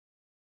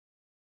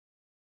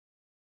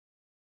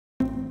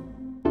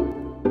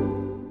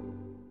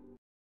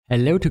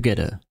Hello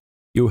together.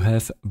 You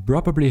have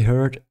probably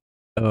heard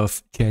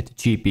of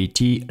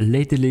ChatGPT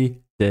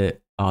lately, the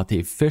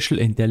artificial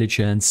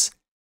intelligence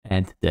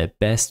and the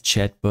best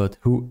chatbot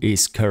who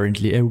is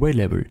currently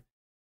available.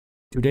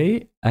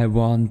 Today I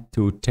want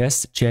to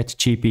test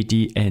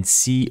ChatGPT and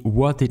see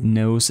what it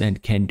knows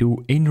and can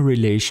do in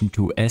relation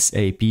to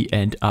SAP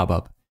and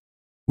ABAP.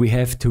 We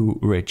have to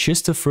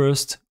register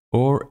first,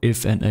 or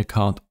if an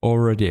account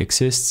already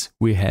exists,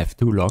 we have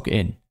to log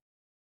in.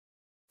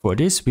 For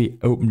this, we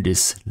open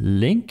this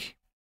link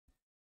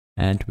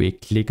and we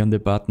click on the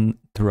button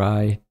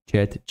Try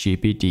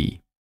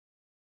ChatGPT.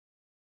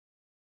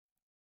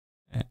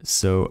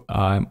 So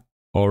I'm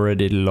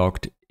already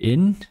logged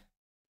in.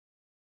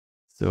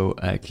 So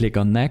I click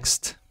on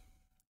Next,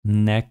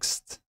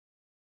 Next,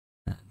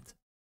 and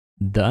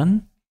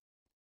Done.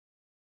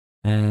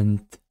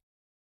 And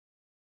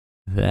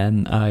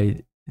then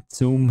I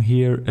zoom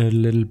here a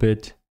little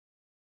bit.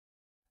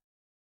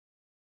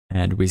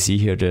 And we see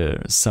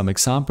here some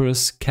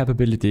examples,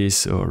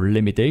 capabilities or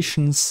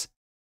limitations.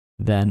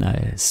 Then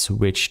I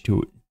switch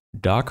to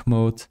dark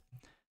mode.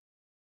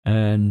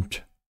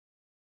 And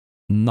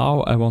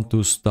now I want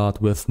to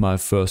start with my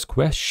first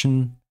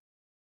question.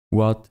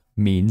 What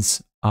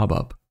means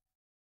ABAP?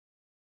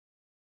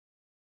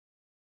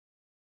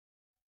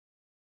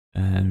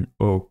 And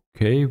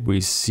okay, we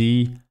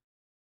see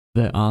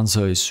the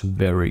answer is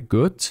very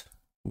good.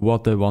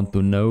 What I want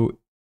to know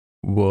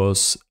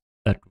was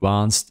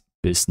advanced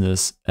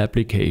business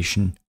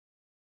application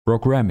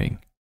programming.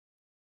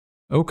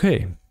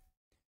 Okay.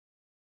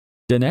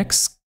 The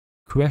next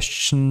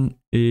question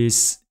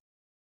is,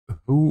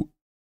 who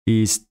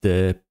is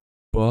the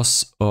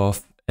boss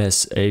of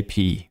SAP?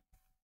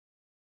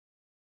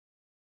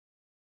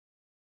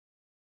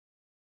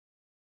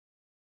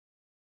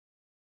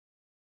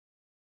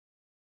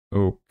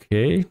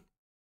 Okay.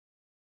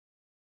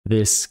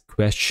 This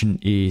question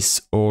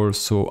is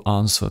also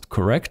answered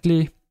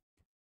correctly.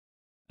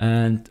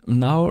 And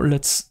now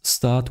let's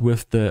start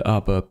with the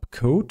ABAP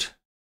code.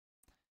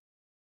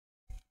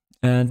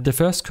 And the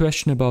first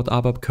question about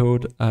ABAP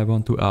code I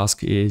want to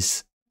ask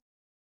is,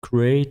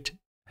 create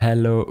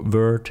hello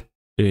world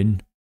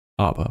in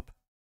ABAP.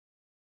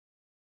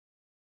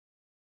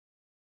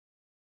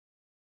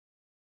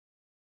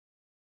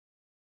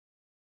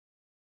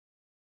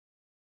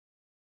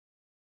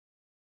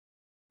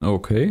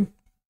 Okay.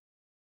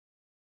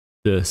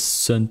 The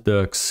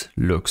syntax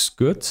looks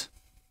good.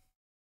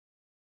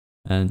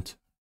 And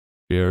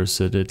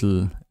there's a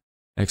little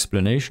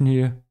explanation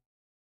here.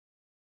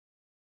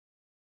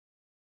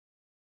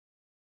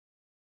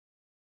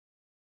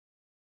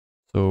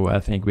 So I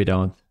think we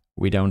don't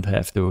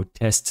have to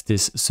test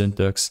this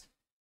syntax,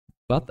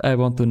 but I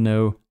want to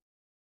know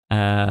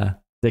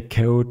the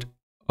code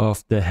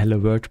of the Hello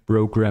World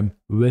program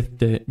with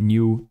the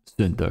new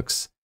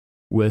syntax,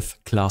 with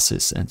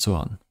classes and so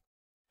on.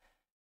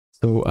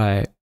 So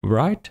I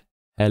write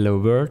Hello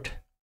World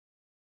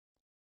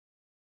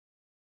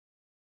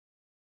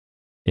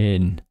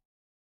in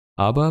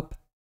ABAP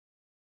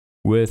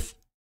with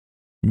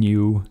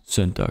new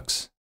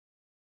syntax.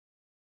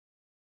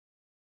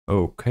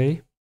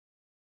 Okay.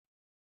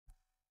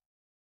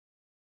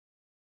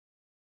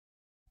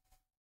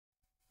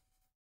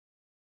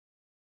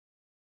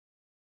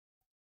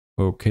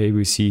 Okay,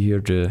 we see here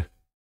the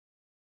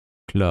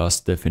class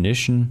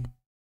definition,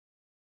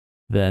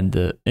 then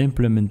the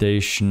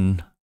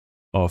implementation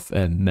of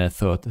a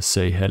method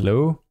say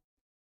hello,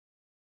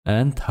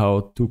 and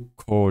how to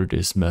call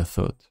this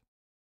method.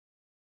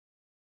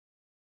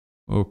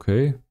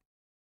 Okay.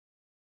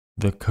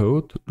 The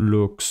code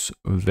looks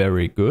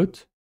very good.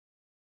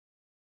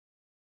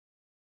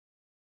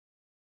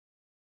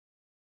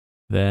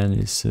 Then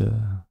is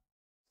some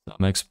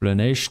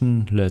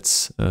explanation.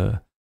 Let's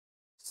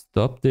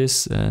stop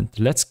this and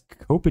let's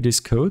copy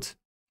this code.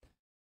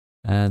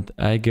 And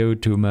I go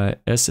to my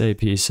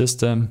SAP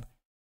system.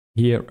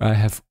 Here I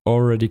have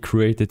already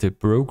created a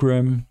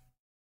program.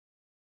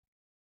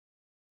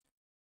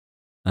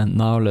 And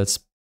now let's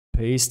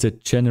paste the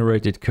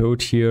generated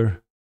code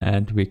here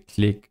and we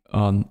click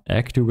on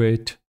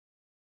activate.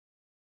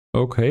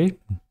 Okay,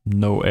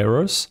 no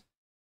errors.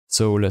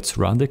 So let's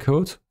run the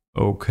code.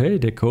 Okay,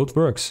 the code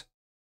works.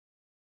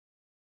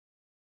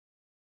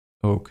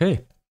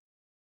 Okay.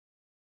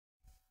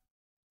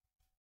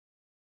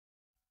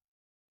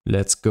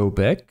 Let's go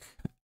back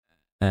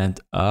and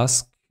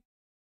ask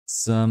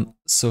some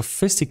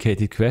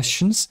sophisticated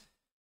questions.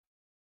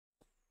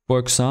 For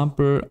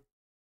example,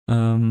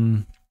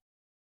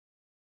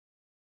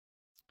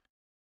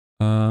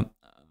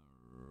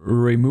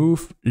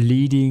 remove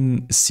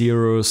leading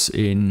zeros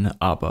in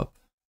ABAP.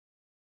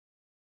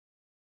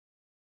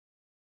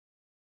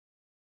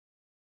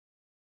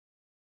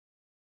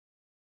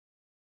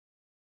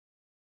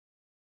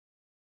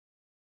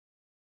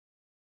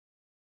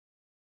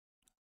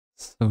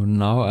 So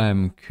now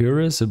I'm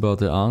curious about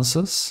the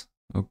answers.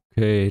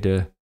 Okay,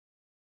 the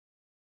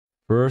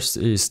first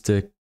is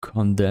the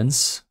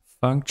condense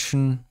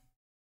function.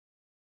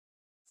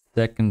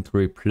 Second,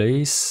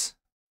 replace.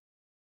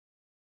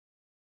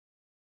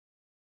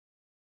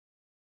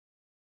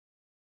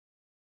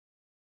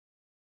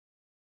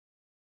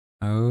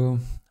 Oh,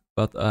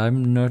 but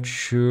I'm not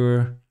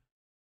sure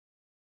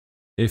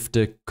if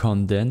the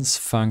condense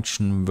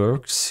function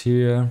works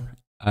here.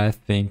 I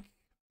think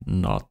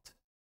not.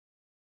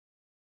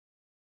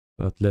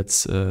 But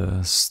let's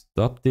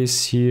stop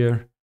this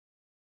here.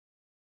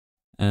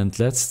 And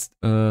let's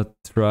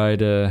try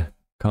the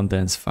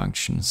condense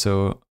function.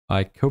 So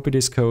I copy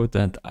this code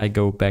and I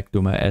go back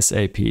to my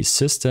SAP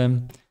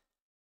system.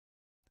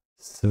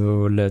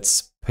 So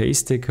let's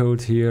paste the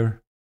code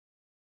here.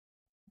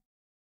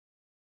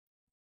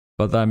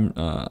 But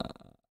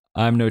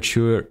I'm not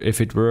sure if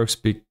it works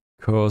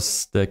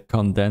because the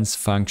condense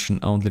function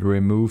only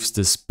removes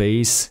the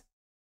space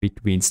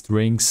between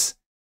strings.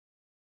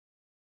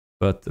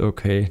 But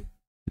okay,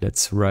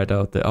 let's write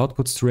out the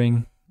output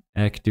string,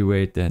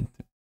 activate and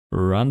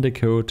run the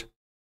code.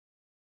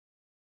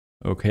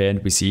 Okay,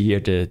 and we see here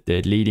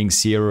the leading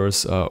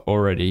zeros are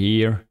already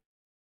here.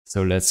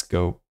 So let's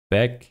go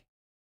back.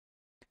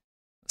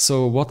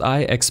 So what I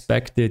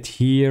expected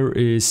here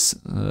is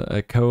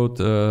a code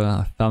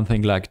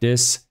something like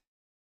this.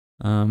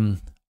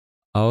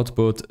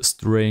 Output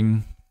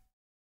string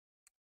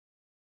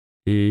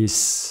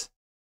is,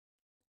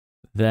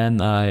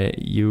 then I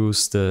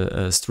use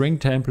the string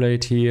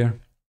template here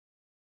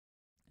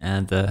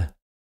and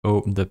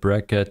open the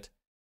bracket.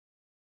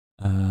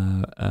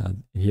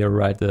 Here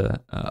write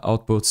the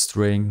output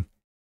string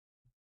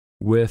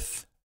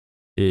width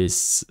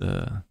is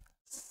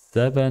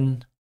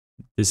 7.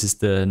 This is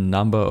the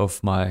number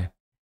of my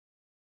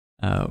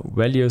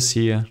values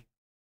here,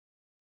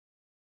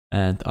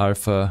 and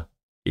alpha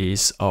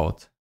is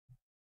out.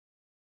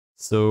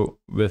 So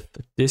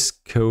with this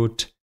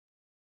code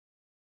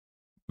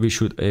we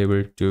should be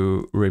able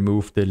to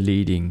remove the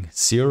leading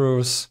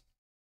zeros.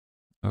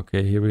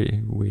 Okay, here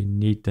we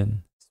need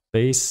then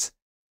space.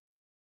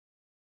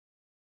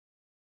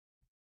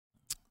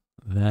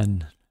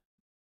 Then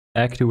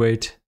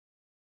activate.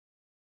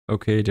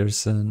 Okay,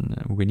 there's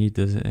we need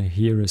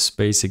here a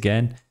space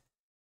again,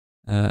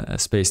 a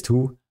space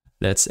 2.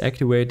 Let's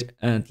activate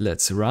and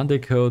let's run the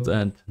code,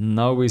 and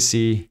now we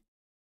see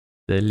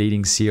the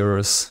leading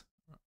zeros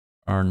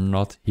are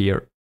not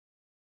here.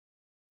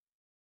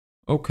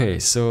 Okay,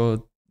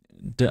 so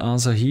the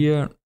answer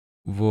here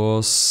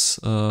was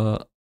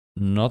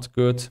not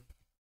good.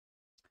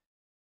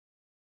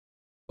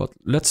 But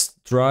let's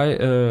try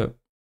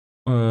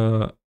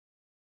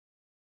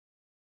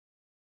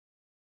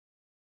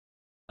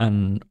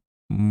and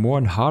more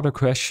and harder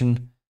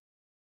question.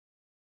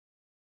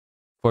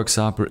 For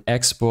example,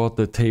 export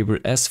the table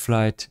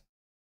sFlight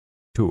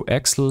to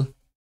Excel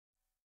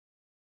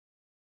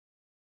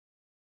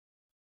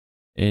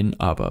in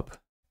ABAP.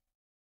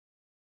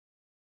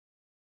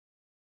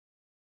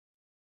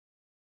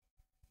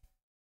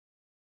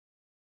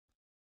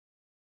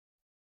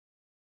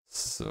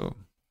 So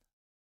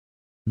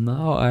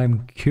now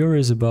I'm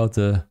curious about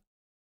the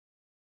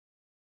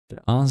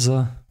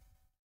answer.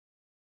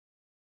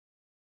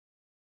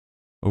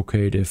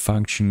 Okay, the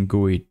function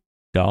GUI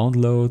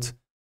download,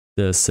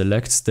 the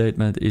select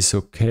statement is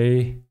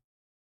okay,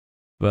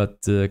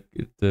 but the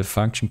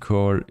function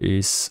call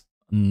is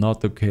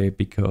not okay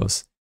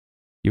because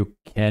you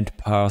can't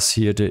pass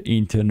here the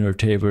internal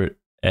table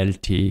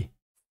lt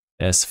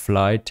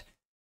sFlight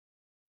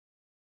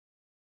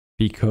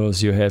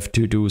because you have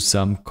to do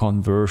some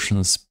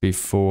conversions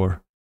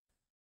before.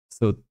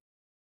 So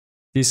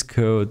this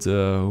code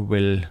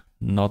will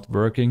not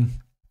work.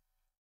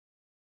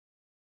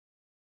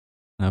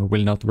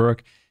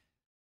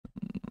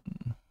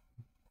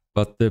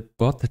 But the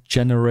bot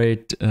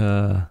generate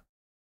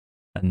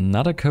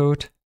another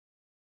code.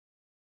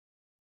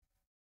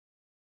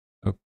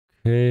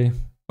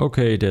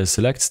 Okay, the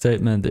select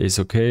statement is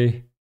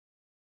okay.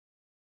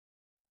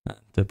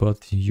 The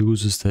bot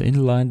uses the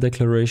inline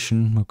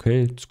declaration.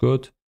 Okay, it's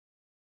good.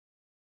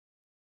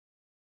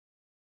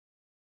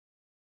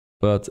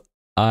 But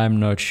I'm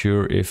not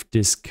sure if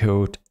this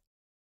code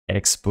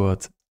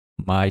export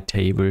my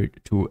table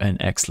to an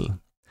Excel.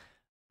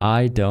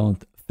 I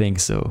don't think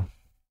so.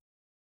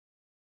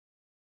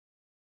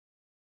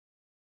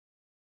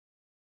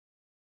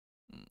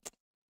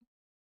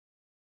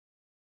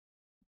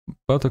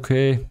 But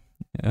okay,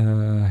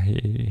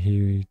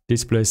 he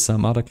displays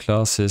some other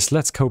classes.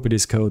 Let's copy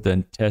this code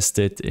and test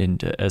it in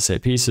the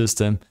SAP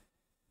system.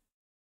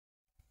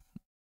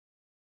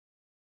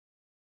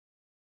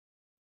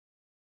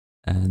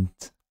 And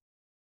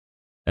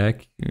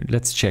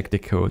let's check the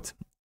code.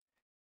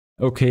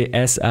 Okay,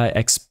 as I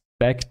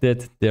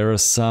expected, there are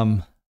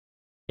some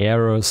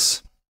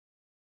errors.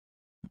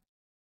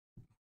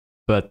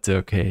 But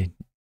okay,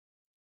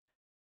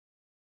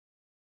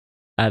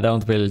 I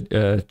don't will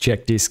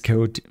check this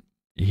code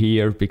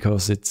here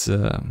because it's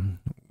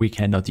we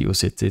cannot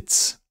use it.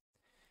 It's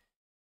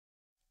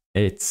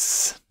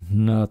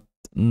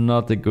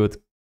not a good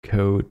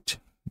code.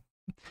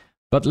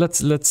 But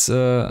let's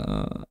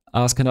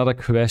ask another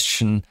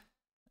question,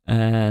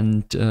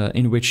 and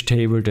in which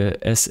table the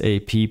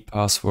SAP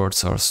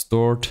passwords are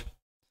stored.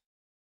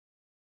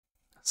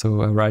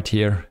 So I write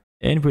here,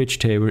 in which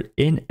table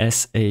in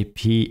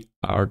SAP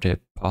are the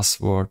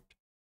password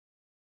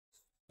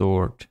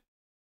stored.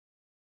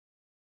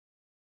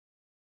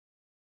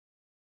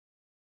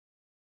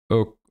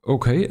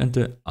 Okay, and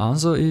the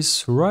answer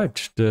is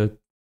right. The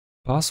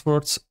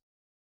passwords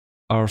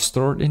are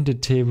stored in the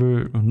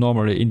table,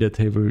 normally in the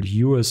table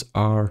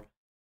USR02.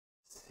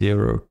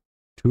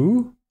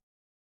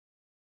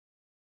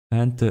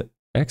 And the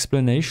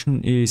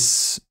explanation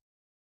is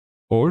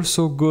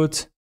also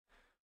good.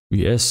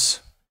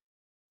 Yes,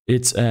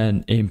 it's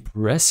an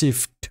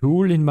impressive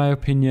tool in my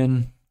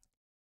opinion.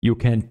 You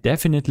can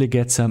definitely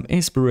get some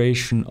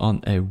inspiration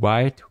on a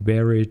wide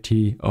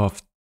variety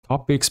of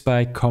topics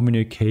by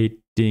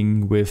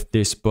communicating with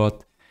this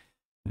bot.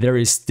 There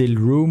is still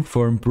room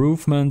for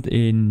improvement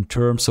in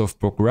terms of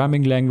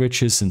programming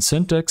languages and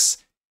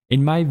syntax.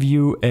 In my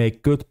view, a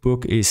good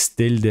book is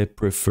still the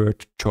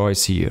preferred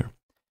choice here.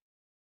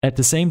 At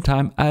the same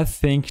time, I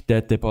think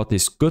that the bot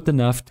is good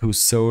enough to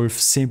solve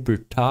simple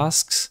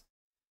tasks.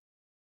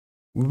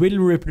 Will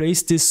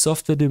replace this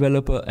software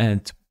developer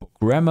and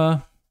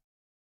programmer?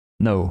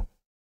 No.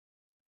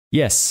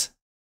 Yes.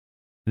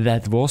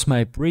 That was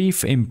my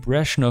brief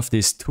impression of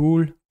this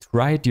tool.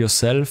 Try it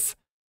yourself.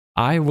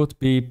 I would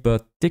be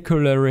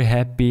particularly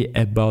happy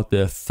about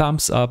a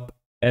thumbs up,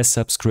 a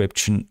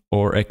subscription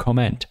or a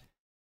comment.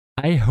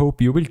 I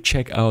hope you will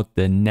check out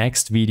the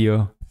next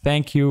video.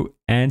 Thank you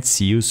and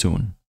see you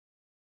soon.